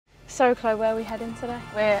So Chloe, where are we heading today?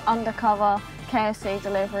 We're undercover KFC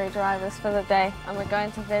delivery drivers for the day, and we're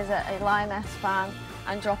going to visit a Lioness fan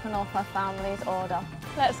and dropping off her family's order.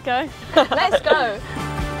 Let's go. Let's go.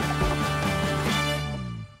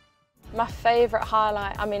 My favourite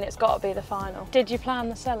highlight, I mean, it's got to be the final. Did you plan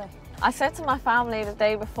the celly? I said to my family the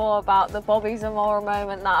day before about the Bobby Zamora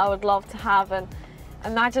moment that I would love to have, and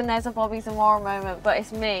imagine there's a Bobby Zamora moment, but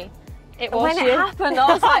it's me. It was when you. it happened,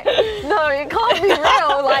 I was like, no, it can't be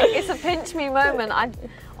real. Like, it's a pinch me moment.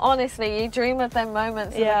 Honestly, you dream of them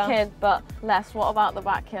moments as a kid, but Les, what about the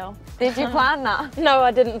back heel? Did you plan that? No,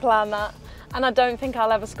 I didn't plan that. And I don't think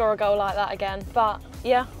I'll ever score a goal like that again. But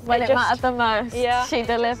yeah. When it mattered the most, she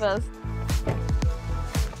delivers.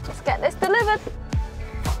 Let's get this delivered.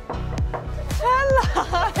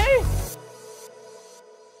 Hello!